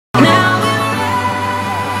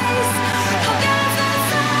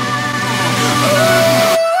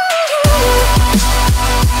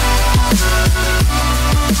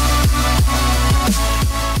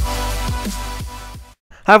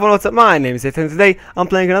Hi everyone, what's up? My name is Yvette and today I'm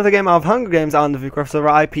playing another game of Hunger Games on the Vikcraft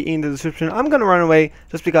server, IP in the description. I'm gonna run away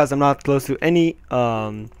just because I'm not close to any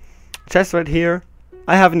chest right here.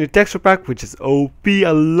 I have a new texture pack which is OP,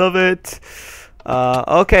 I love it.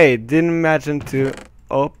 Okay, didn't imagine to...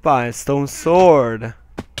 Opa, a stone sword.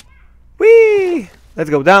 Whee! Let's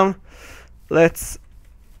go down. Let's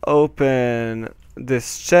open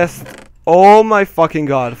this chest. Oh my fucking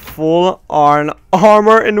god, full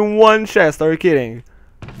armor in one chest, are you kidding?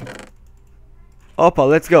 Opa,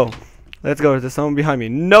 let's go. Let's go. There's someone behind me.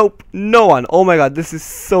 Nope, no one. Oh my god, this is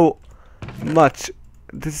so much.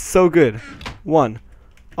 This is so good. One.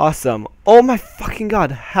 Awesome. Oh my fucking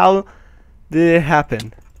god, how did it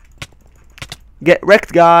happen? Get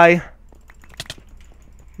wrecked, guy.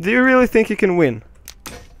 Do you really think you can win?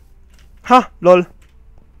 Huh, lol.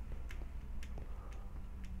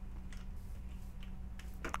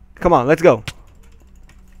 Come on, let's go.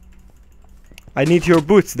 I need your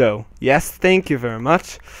boots though. Yes, thank you very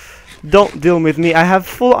much. Don't deal with me. I have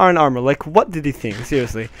full iron armor. Like, what did he think?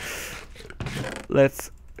 Seriously.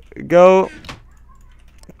 Let's go.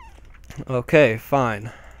 Okay,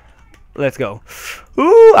 fine. Let's go.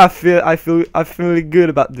 Ooh, I feel really good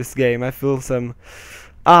about this game. I feel some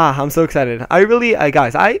I'm so excited.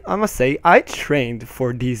 Guys, I must say I trained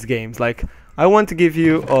for these games. Like, I want to give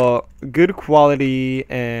you a good quality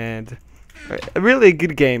and a really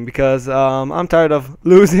good game because I'm tired of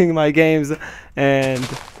losing my games and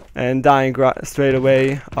dying straight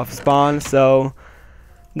away off spawn. So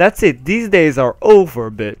that's it. These days are over,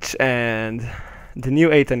 bitch, and the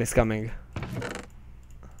new 8 is coming.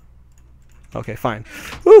 Okay, fine.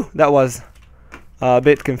 Whew, that was a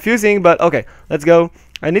bit confusing, but okay, let's go.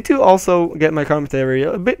 I need to also get my commentary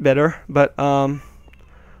a bit better, but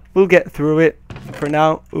we'll get through it for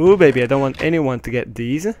now. Ooh, baby, I don't want anyone to get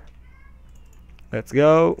these. Let's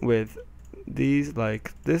go with these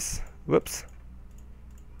like this. Whoops.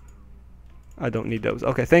 I don't need those.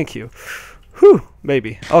 Okay, thank you. Whew,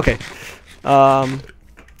 baby. Okay. My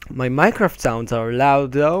Minecraft sounds are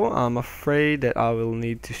loud though. I'm afraid that I will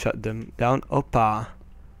need to shut them down. Opa.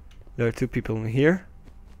 There are 2 people in here.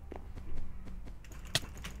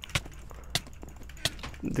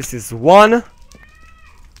 This is 1.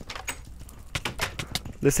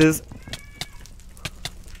 This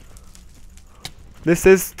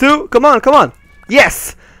is 2. Come on, come on.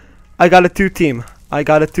 Yes! I got a 2 team. I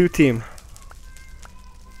got a 2 team.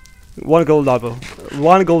 1 gold apple.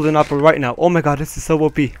 1 golden apple right now. Oh my god, this is so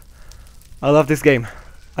OP. I love this game.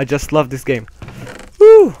 I just love this game.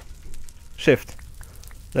 Woo! Shift.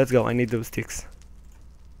 Let's go. I need those sticks.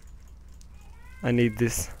 I need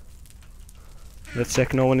this. Let's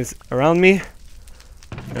check no one is around me.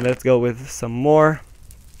 And let's go with some more.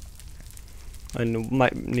 I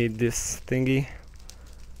might need this thingy.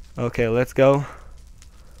 Okay, let's go.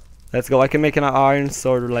 Let's go. I can make an iron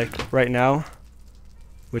sword like right now,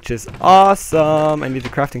 which is awesome. I need the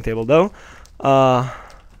crafting table though.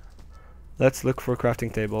 Let's look for a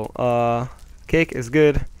crafting table. Cake is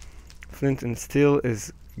good. Flint and steel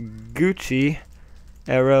is Gucci.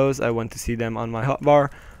 Arrows, I want to see them on my hotbar.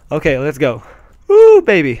 Okay, let's go. Woo,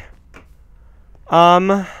 baby.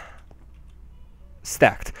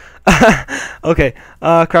 Stacked. Okay,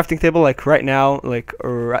 crafting table like right now, like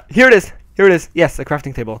here it is. Here it is. Yes, a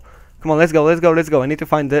crafting table. Come on, let's go. Let's go. Let's go. I need to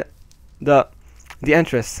find the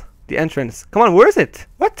entrance. The entrance. Come on, where is it?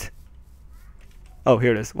 What? Oh,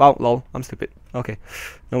 here it is. Wow, lol. I'm stupid. Okay,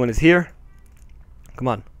 no one is here. Come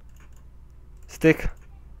on. Stick.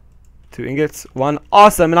 2 ingots. 1.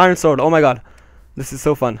 Awesome, an iron sword. Oh my god, this is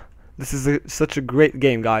so fun. This is such a great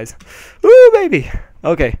game, guys. Woo, baby.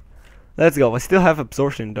 Okay. Let's go. I still have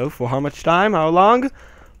absorption though. For how much time? How long?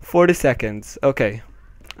 40 seconds. Okay.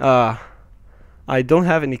 I don't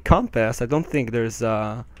have any compass. I don't think there's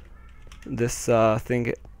this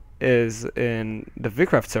thing is in the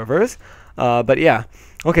Vikcraft servers. But yeah.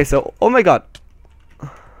 Okay, so oh my god.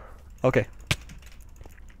 Okay.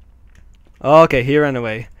 Okay, he ran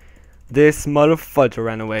away. This motherfucker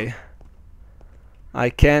ran away. I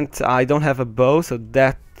don't have a bow, so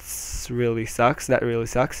that's really sucks. That really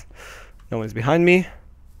sucks. No one's behind me.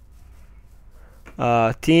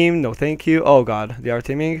 Team, no thank you. Oh god, they are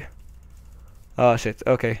teaming. Oh shit,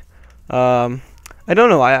 okay. I don't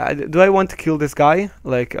know, do I want to kill this guy?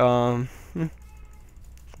 Like, well,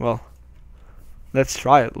 let's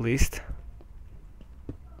try at least.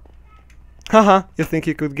 Haha, you think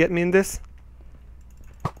you could get me in this?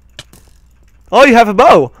 Oh, you have a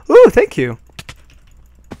bow! Ooh, thank you.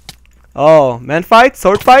 Oh, man fight?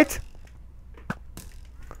 Sword fight?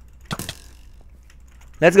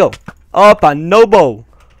 Let's go. Opa, no bow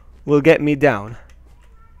will get me down.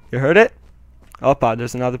 You heard it? Opa,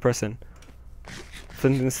 there's another person.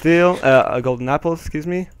 Flint and steel, a golden apple, excuse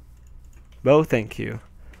me. Bow, thank you.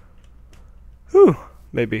 Whew,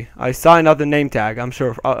 baby. I saw another name tag, I'm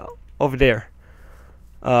sure, over there.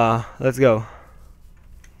 Let's go.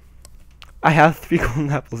 I have 3 golden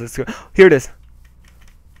apples, let's go. Here it is.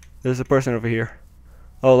 There's a person over here.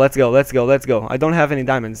 Oh, let's go, let's go, let's go. I don't have any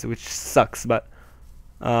diamonds, which sucks, but...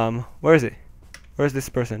 where is he? Where's this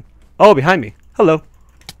person? Oh, behind me. Hello.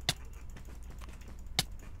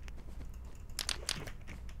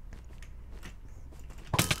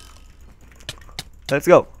 Let's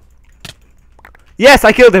go. Yes,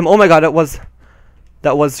 I killed him. Oh my god, that was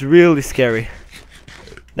really scary.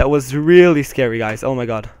 That was really scary, guys. Oh my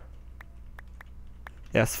god.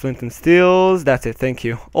 Yes, flint and steels. That's it. Thank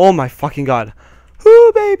you. Oh my fucking god.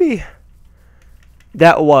 Whoo, baby.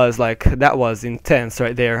 That was intense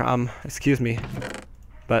right there. Excuse me.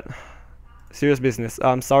 But serious business.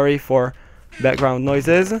 I'm sorry for background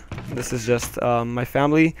noises. This is just my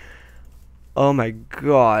family. Oh my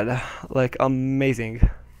god, like amazing,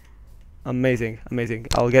 amazing, amazing.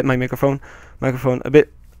 I'll get my microphone a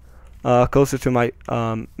bit closer to my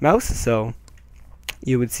mouse, so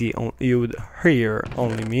you would hear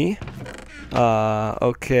only me.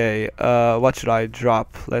 Okay, what should I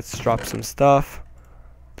drop? Let's drop some stuff.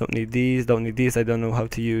 Don't need these, I don't know how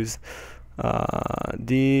to use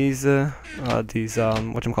these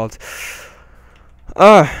whatchamacallit.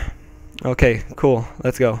 Okay, cool,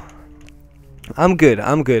 let's go. I'm good.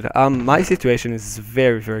 My situation is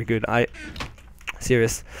very, very good.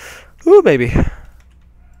 Serious. Ooh, baby.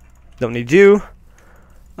 Don't need you.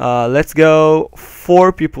 Let's go.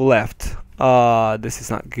 4 people left. This is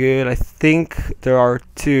not good. I think there are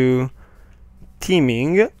 2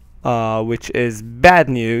 teaming, which is bad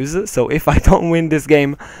news. So if I don't win this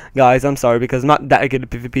game, guys, I'm sorry, because I'm not that good at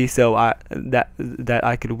PvP. So that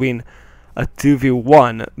I could win a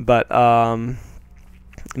 2v1, but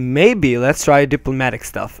maybe let's try diplomatic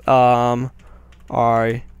stuff.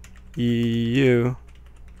 Are you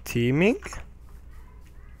teaming?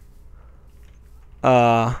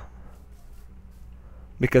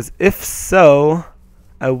 Because if so,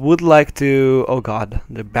 I would like to... Oh god,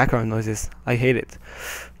 the background noises. I hate it.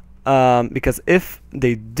 Because if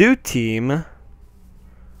they do team,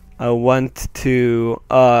 I want to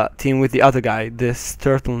team with the other guy, this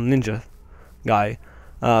turtle ninja guy.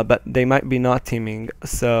 But they might be not teaming,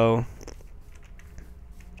 so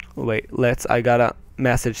wait, I gotta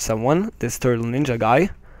message someone, this turtle ninja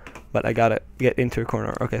guy, but I gotta get into a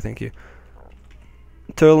corner. Okay, thank you.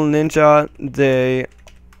 Turtle ninja, they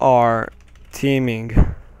are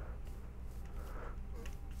teaming.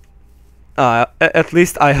 At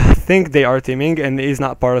least I think they are teaming, and he's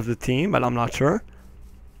not part of the team, but I'm not sure.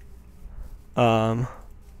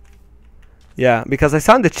 Yeah, because I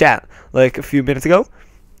saw in the chat like a few minutes ago.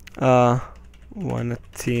 Wanna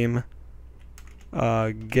team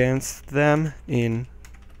against them in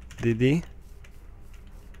DD.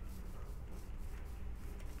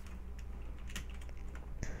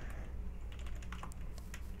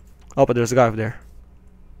 Oh, but there's a guy over there.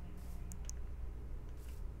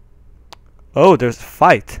 Oh, there's a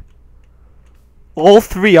fight. All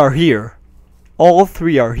 3 are here. All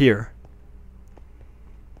 3 are here.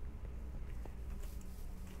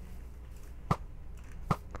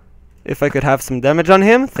 If I could have some damage on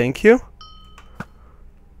him, thank you.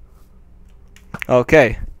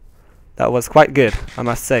 Okay. That was quite good, I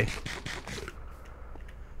must say.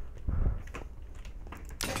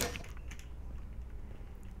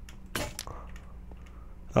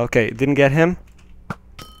 Okay, didn't get him.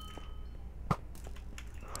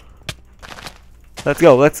 Let's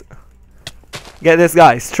go, let's get this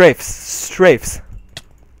guy. Strafes.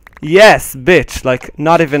 Yes, bitch. Like,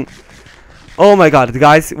 not even... Oh my god,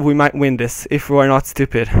 guys, we might win this if we are not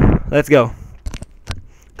stupid. Let's go.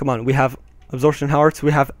 Come on, we have absorption hearts,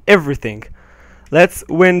 we have everything. Let's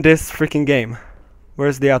win this freaking game.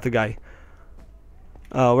 Where's the other guy?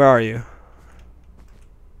 Where are you?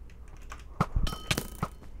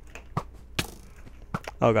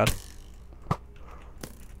 Oh god.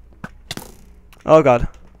 Oh god.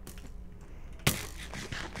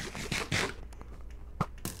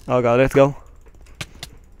 Oh god, let's go.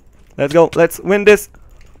 Let's go. Let's win this.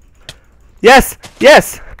 Yes!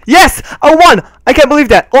 Yes! Yes! I won! I can't believe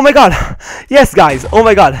that! Oh my god! Yes, guys! Oh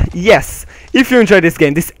my god! Yes! If you enjoyed this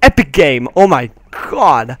game, this epic game, oh my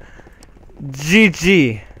god!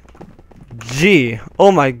 GG! G!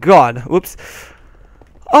 Oh my god! Whoops!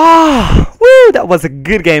 Ah! Woo! That was a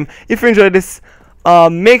good game. If you enjoyed this,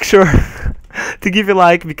 make sure to give a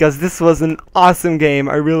like, because this was an awesome game.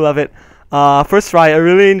 I really love it. First try. I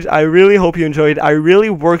really hope you enjoyed. I really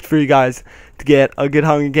worked for you guys to get a good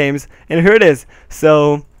Hunger Games, and here it is.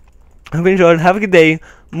 So I hope you enjoyed. Have a good day.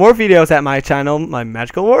 More videos at my channel, my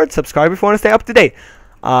magical world. Subscribe if you want to stay up to date.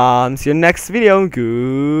 See you in the next video.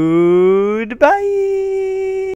 Goodbye.